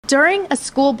During a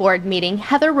school board meeting,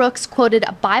 Heather Rooks quoted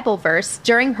a Bible verse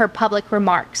during her public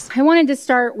remarks. I wanted to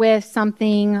start with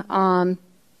something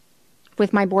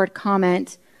with my board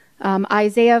comment.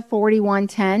 Isaiah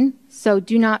 41:10. So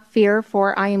do not fear,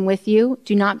 for I am with you.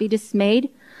 Do not be dismayed,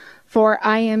 for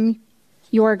I am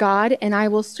your God, and I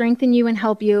will strengthen you and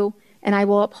help you, and I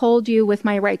will uphold you with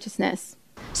my righteousness.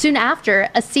 Soon after,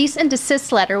 a cease and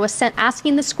desist letter was sent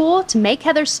asking the school to make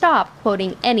Heather stop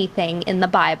quoting anything in the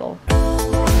Bible.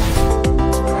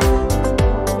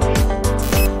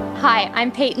 Hi,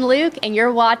 I'm Peyton Luke, and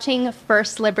you're watching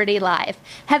First Liberty Live.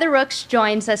 Heather Rooks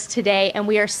joins us today, and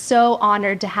we are so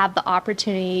honored to have the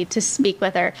opportunity to speak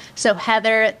with her. So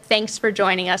Heather, thanks for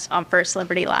joining us on First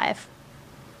Liberty Live.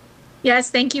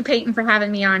 Yes, thank you, Peyton, for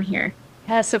having me on here.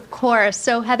 Yes, of course.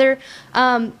 So Heather,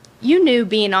 you knew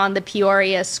being on the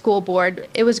Peoria School Board,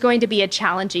 it was going to be a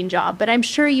challenging job, but I'm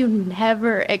sure you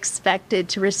never expected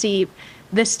to receive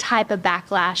this type of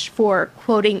backlash for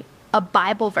quoting a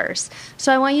Bible verse.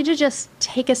 So I want you to just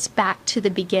take us back to the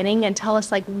beginning and tell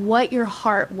us what your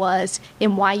heart was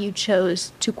and why you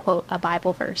chose to quote a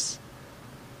Bible verse.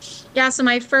 Yeah, so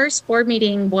my first board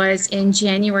meeting was in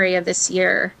January of this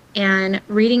year, and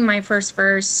reading my first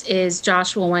verse is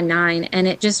Joshua 1:9, and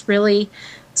it just really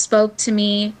spoke to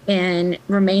me in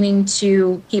remaining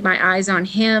to keep my eyes on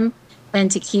him and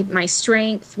to keep my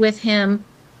strength with him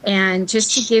and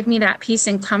just to give me that peace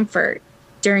and comfort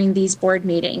during these board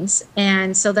meetings.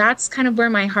 And so that's kind of where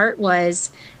my heart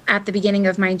was at the beginning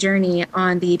of my journey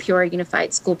on the Peoria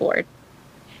Unified School Board.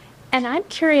 And I'm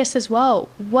curious as well,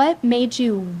 what made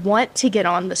you want to get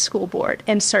on the school board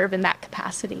and serve in that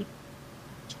capacity?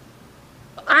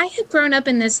 I had grown up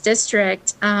in this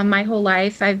district my whole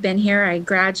life. I've been here. I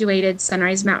graduated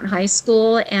Sunrise Mountain High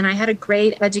School, and I had a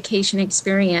great education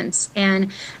experience.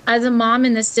 And as a mom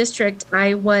in this district,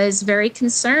 I was very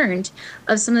concerned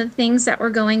of some of the things that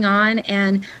were going on,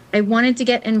 and I wanted to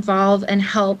get involved and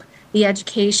help the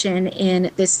education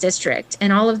in this district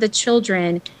and all of the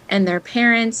children and their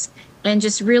parents, and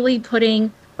just really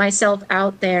putting myself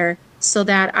out there so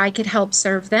that I could help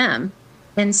serve them.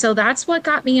 And so that's what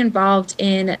got me involved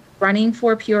in running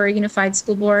for Peoria Unified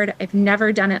School Board. I've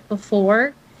never done it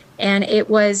before, and it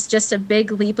was just a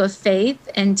big leap of faith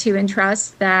and to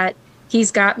entrust that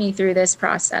he's got me through this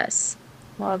process.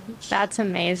 Well, that's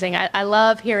amazing. I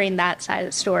love hearing that side of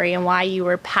the story and why you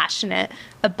were passionate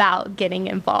about getting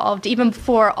involved, even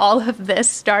before all of this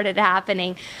started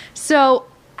happening. So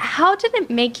how did it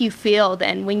make you feel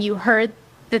then when you heard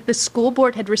that the school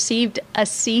board had received a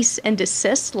cease and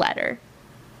desist letter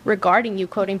regarding you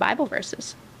quoting Bible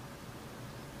verses?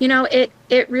 You know, it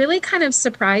really kind of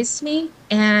surprised me,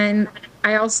 and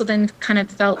I also then kind of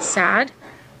felt sad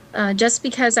just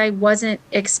because I wasn't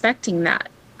expecting that.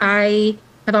 I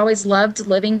have always loved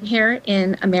living here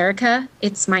in America.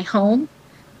 It's my home,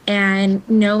 and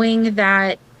knowing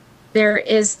that there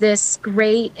is this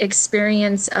great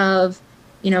experience of,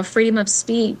 freedom of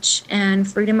speech and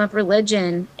freedom of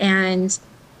religion, and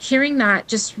hearing that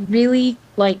just really,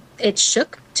 it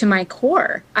shook to my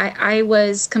core. I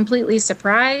was completely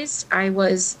surprised. I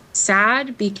was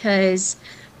sad because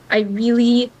I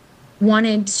really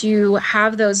wanted to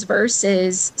have those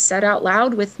verses said out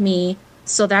loud with me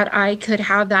so that I could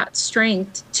have that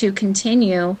strength to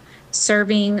continue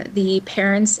serving the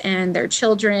parents and their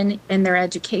children in their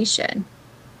education.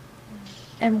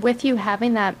 And with you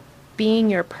having that being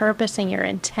your purpose and your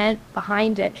intent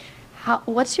behind it,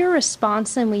 what's your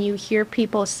response then when you hear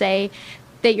people say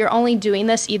that you're only doing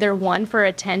this either one for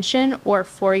attention or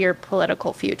for your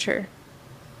political future?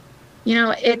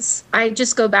 I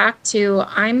just go back to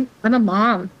I'm a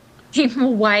mom. I'm a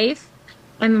wife.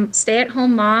 I'm a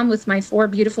stay-at-home mom with my 4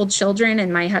 beautiful children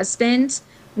and my husband.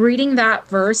 Reading that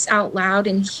verse out loud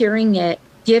and hearing it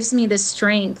gives me the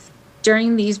strength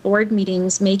during these board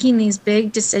meetings, making these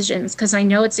big decisions, because I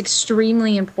know it's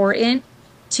extremely important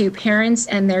to parents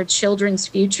and their children's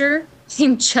future.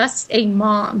 I'm just a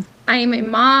mom. I'm a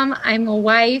mom. I'm a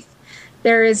wife.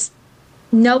 There is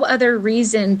no other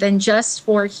reason than just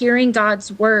for hearing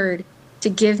God's word to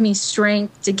give me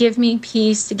strength, to give me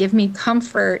peace, to give me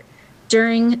comfort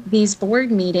during these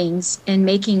board meetings and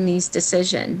making these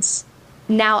decisions.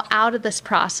 Now, out of this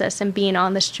process and being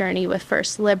on this journey with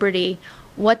First Liberty,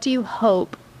 what do you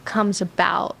hope comes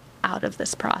about out of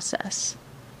this process?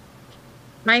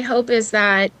 My hope is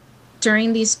that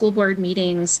during these school board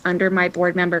meetings, under my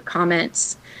board member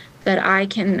comments, that I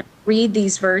can read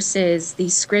these verses,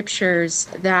 these scriptures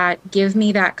that give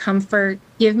me that comfort,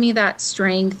 give me that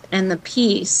strength and the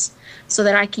peace so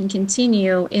that I can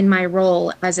continue in my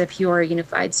role as a Peoria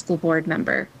Unified School Board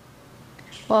member.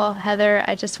 Well, Heather,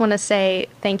 I just want to say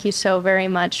thank you so very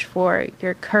much for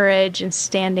your courage and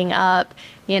standing up.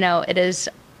 It is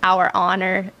our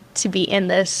honor to be in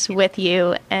this with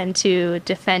you and to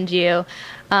defend you.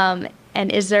 And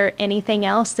is there anything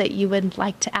else that you would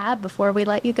like to add before we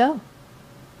let you go?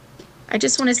 I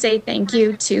just want to say thank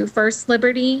you to First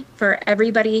Liberty for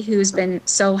everybody who's been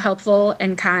so helpful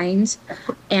and kind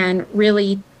and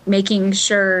really making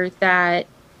sure that,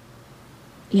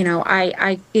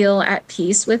 I feel at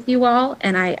peace with you all.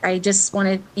 And I just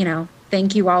want to,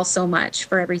 thank you all so much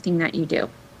for everything that you do.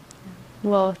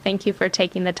 Well, thank you for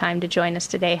taking the time to join us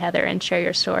today, Heather, and share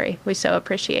your story. We so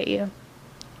appreciate you.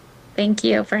 Thank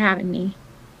you for having me.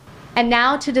 And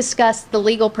now to discuss the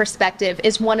legal perspective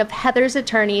is one of Heather's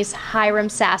attorneys, Hiram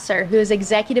Sasser, who is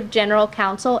Executive General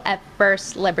Counsel at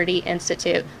First Liberty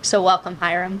Institute. So welcome,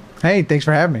 Hiram. Hey, thanks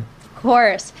for having me. Of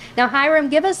course. Now, Hiram,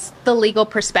 give us the legal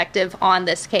perspective on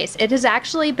this case. It has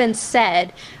actually been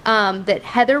said that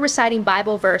Heather reciting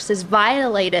Bible verses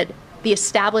violated the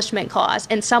Establishment Clause,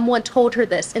 and someone told her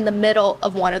this in the middle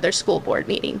of one of their school board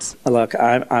meetings. Look,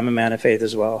 I'm a man of faith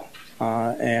as well,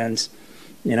 and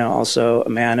also a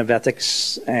man of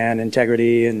ethics and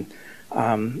integrity. And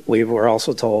we were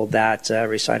also told that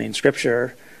reciting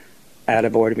scripture at a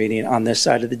board meeting on this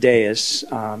side of the dais,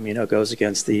 goes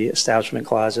against the Establishment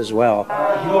Clause as well.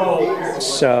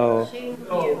 So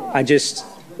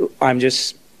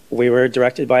we were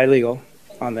directed by legal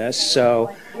on this.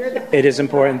 So it is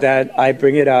important that I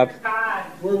bring it up.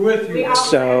 We're with you.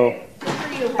 So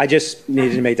I just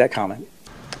needed to make that comment.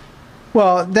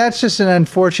 Well, that's just an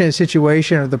unfortunate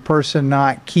situation of the person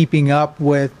not keeping up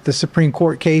with the Supreme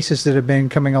Court cases that have been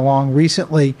coming along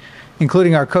recently,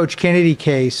 including our Coach Kennedy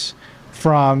case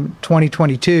from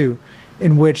 2022,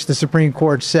 in which the Supreme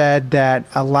Court said that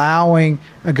allowing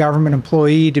a government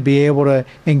employee to be able to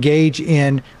engage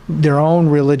in their own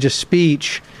religious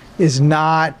speech is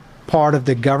not part of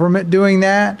the government doing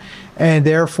that, and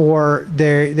therefore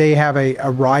they have a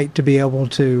right to be able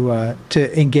to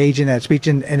engage in that speech,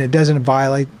 and it doesn't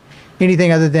violate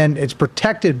anything other than it's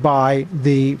protected by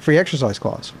the Free Exercise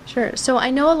Clause. Sure. So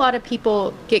I know a lot of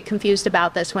people get confused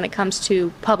about this when it comes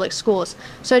to public schools.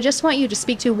 So I just want you to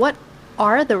speak to what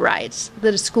are the rights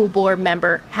that a school board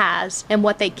member has and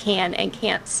what they can and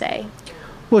can't say.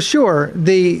 Well, sure.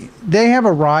 They have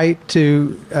a right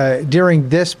to, during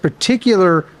this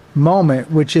particular moment,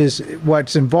 which is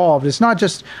what's involved, it's not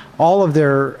just all of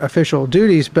their official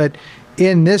duties, but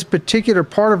in this particular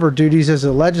part of her duties as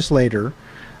a legislator,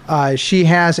 she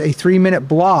has a 3-minute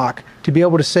block to be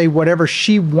able to say whatever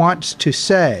she wants to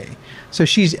say. So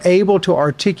she's able to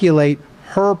articulate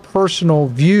her personal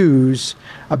views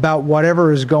about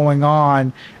whatever is going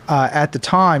on at the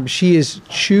time. She is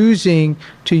choosing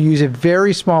to use a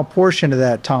very small portion of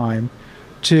that time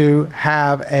to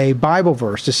have a Bible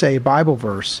verse, to say a Bible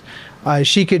verse.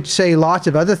 She could say lots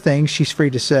of other things she's free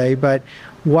to say, but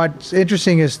what's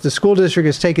interesting is the school district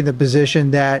has taken the position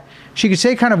that she could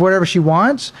say kind of whatever she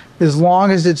wants as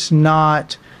long as it's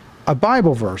not a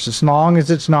Bible verse, as long as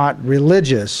it's not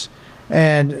religious.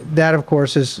 And that, of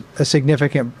course, is a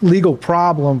significant legal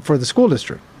problem for the school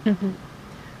district. Mm-hmm.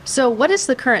 So what is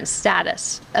the current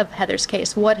status of Heather's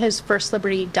case? What has First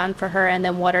Liberty done for her, and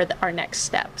then what are our next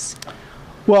steps?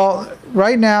 Well,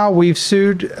 right now we've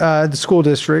sued the school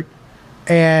district,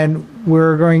 and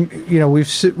we're going, we've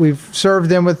served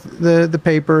them with the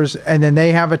papers, and then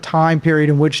they have a time period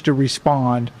in which to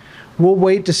respond. We'll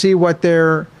wait to see what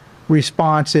their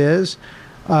response is.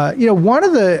 One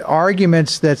of the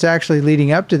arguments that's actually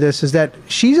leading up to this is that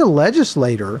she's a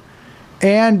legislator,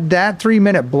 and that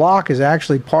 3-minute block is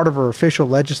actually part of her official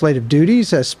legislative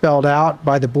duties as spelled out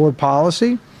by the board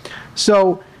policy.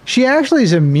 So she actually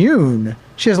is immune.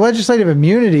 She has legislative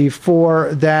immunity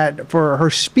for her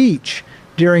speech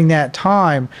during that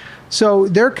time. So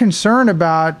their concern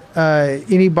about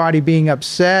anybody being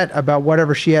upset about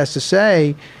whatever she has to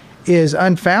say is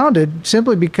unfounded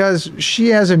simply because she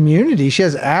has immunity. She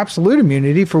has absolute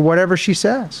immunity for whatever she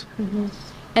says. Mm-hmm.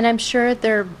 And I'm sure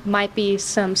there might be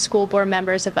some school board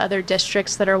members of other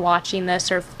districts that are watching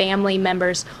this, or family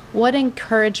members. What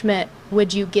encouragement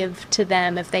would you give to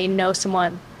them if they know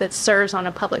someone that serves on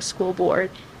a public school board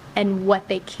and what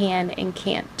they can and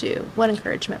can't do? What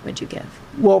encouragement would you give?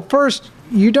 Well, first,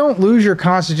 you don't lose your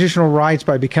constitutional rights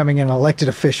by becoming an elected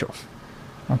official.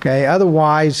 Okay.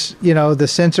 Otherwise, the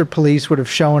censor police would have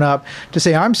shown up to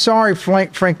say, I'm sorry,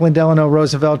 Franklin Delano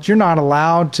Roosevelt, you're not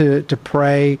allowed to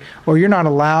pray, or you're not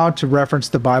allowed to reference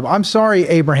the Bible. I'm sorry,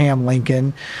 Abraham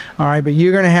Lincoln. All right. But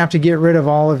you're going to have to get rid of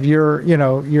all of your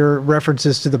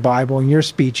references to the Bible and your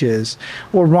speeches,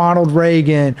 or Ronald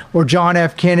Reagan, or John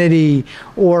F. Kennedy,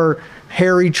 or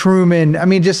Harry Truman, I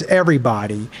mean, just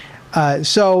everybody.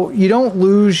 So you don't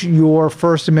lose your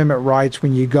First Amendment rights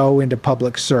when you go into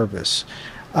public service.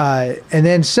 And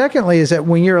then secondly is that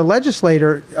when you're a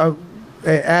legislator,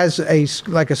 as a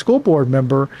school board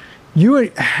member,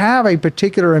 you have a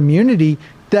particular immunity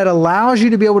that allows you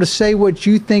to be able to say what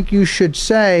you think you should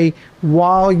say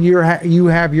while you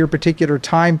have your particular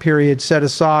time period set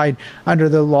aside under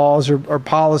the laws or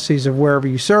policies of wherever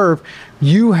you serve.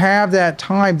 You have that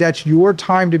time. That's your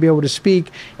time to be able to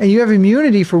speak, and you have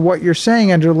immunity for what you're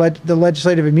saying under the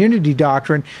legislative immunity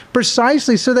doctrine,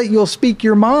 precisely so that you'll speak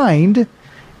your mind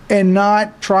and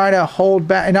not try to hold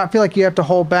back and not feel like you have to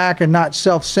hold back and not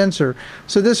self-censor.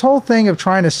 So this whole thing of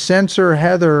trying to censor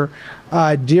Heather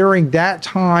during that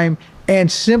time,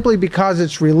 and simply because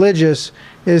it's religious,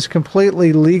 is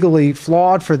completely legally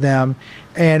flawed for them.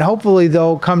 And hopefully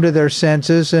they'll come to their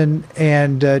senses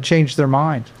and change their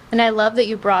minds. And I love that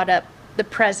you brought up the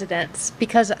presidents,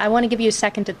 because I want to give you a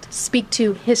second to speak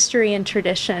to history and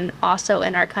tradition also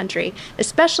in our country,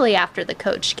 especially after the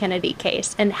Coach Kennedy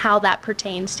case, and how that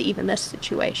pertains to even this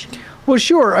situation. Well,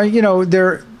 sure.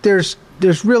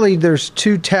 There's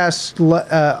two tests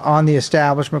on the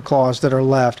Establishment Clause that are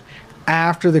left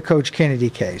after the Coach Kennedy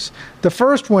case. The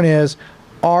first one is,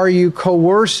 are you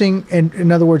coercing,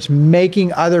 in other words,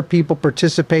 making other people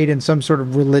participate in some sort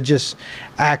of religious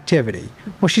activity?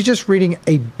 Well, she's just reading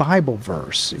a Bible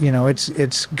verse.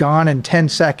 It's gone in 10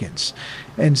 seconds.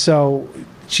 And so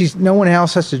no one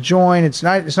else has to join. It's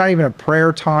not even a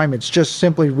prayer time. It's just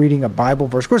simply reading a Bible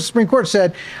verse. Of course, the Supreme Court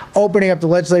said opening up the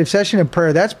legislative session in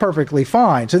prayer, that's perfectly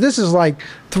fine. So this is like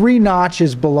 3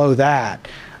 notches below that,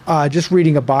 just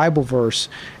reading a Bible verse.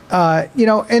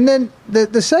 And then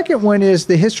the second one is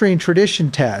the history and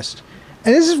tradition test.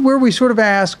 And this is where we sort of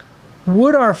ask,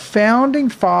 would our founding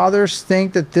fathers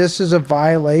think that this is a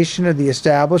violation of the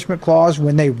Establishment Clause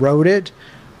when they wrote it?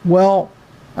 Well,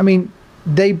 I mean,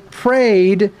 they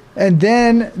prayed, and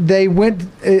then they went,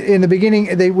 in the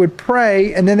beginning, they would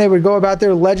pray, and then they would go about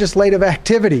their legislative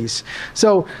activities.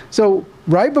 So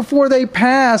right before they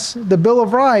pass the Bill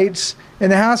of Rights in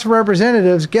the House of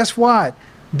Representatives, guess what?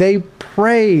 They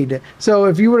prayed. So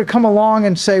if you were to come along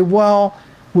and say, well,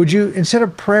 instead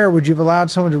of prayer, would you have allowed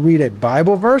someone to read a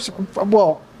Bible verse?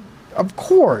 Well, of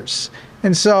course.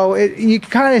 And so you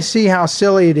kind of see how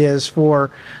silly it is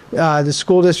for the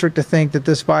school district to think that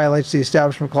this violates the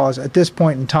Establishment Clause at this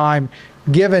point in time,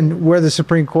 given where the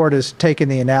Supreme Court has taken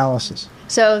the analysis.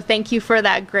 So thank you for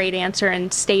that great answer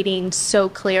and stating so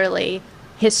clearly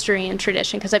history and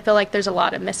tradition, because I feel like there's a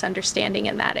lot of misunderstanding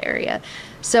in that area.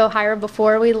 So Hiram,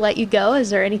 before we let you go,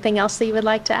 is there anything else that you would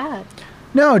like to add?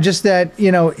 No, just that,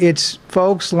 it's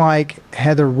folks like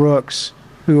Heather Rooks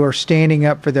who are standing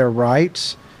up for their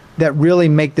rights that really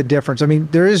make the difference. I mean,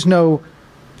 there is no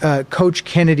Coach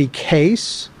Kennedy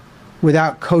case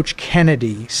without Coach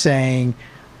Kennedy saying,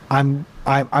 I'm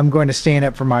going to stand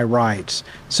up for my rights.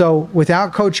 So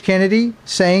without Coach Kennedy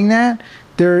saying that,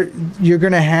 you're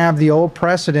going to have the old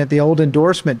precedent, the old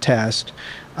endorsement test,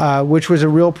 which was a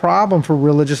real problem for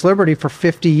religious liberty for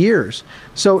 50 years.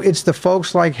 So it's the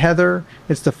folks like Heather,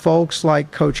 it's the folks like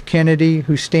Coach Kennedy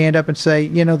who stand up and say,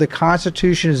 the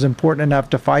Constitution is important enough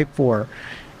to fight for.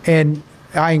 And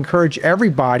I encourage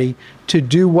everybody to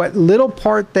do what little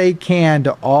part they can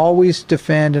to always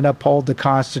defend and uphold the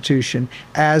Constitution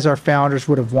as our founders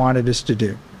would have wanted us to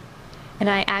do. And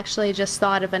I actually just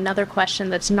thought of another question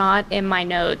that's not in my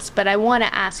notes, but I want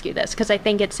to ask you this because I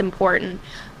think it's important.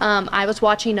 I was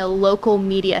watching a local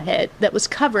media hit that was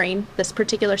covering this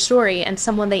particular story, and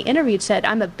someone they interviewed said,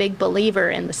 I'm a big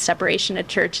believer in the separation of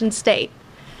church and state.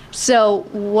 So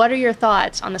what are your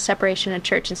thoughts on the separation of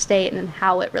church and state and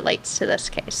how it relates to this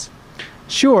case?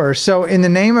 Sure. So in the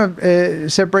name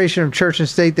of separation of church and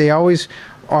state, they always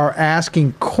are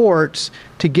asking courts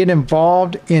to get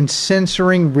involved in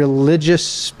censoring religious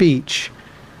speech.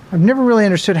 I've never really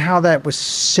understood how that was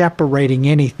separating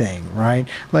anything, right?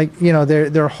 Like,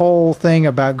 their whole thing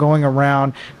about going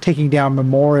around taking down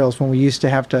memorials when we used to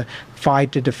have to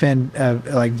fight to defend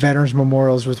like veterans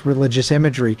memorials with religious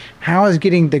imagery. How is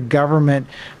getting the government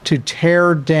to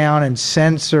tear down and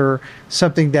censor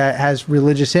something that has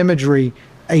religious imagery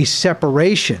a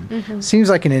separation? Mm-hmm. Seems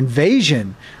like an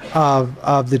invasion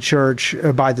of the church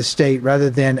by the state rather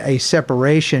than a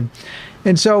separation.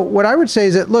 And so what I would say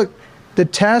is that, look, the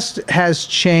test has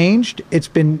changed. It's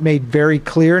been made very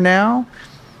clear now.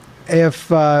 If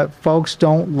folks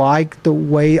don't like the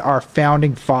way our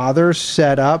founding fathers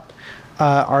set up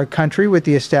our country with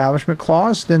the Establishment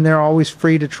Clause, then they're always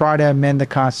free to try to amend the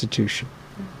Constitution.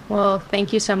 Well,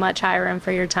 thank you so much, Hiram,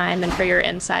 for your time and for your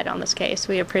insight on this case.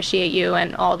 We appreciate you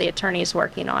and all the attorneys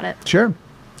working on it. Sure.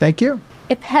 Thank you.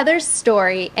 If Heather's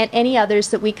story and any others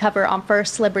that we cover on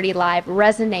First Liberty Live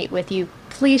resonate with you,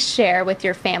 please share with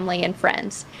your family and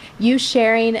friends. You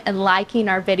sharing and liking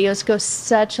our videos goes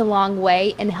such a long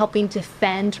way in helping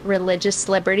defend religious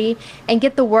liberty and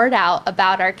get the word out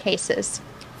about our cases.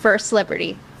 First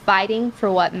Liberty, fighting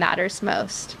for what matters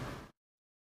most.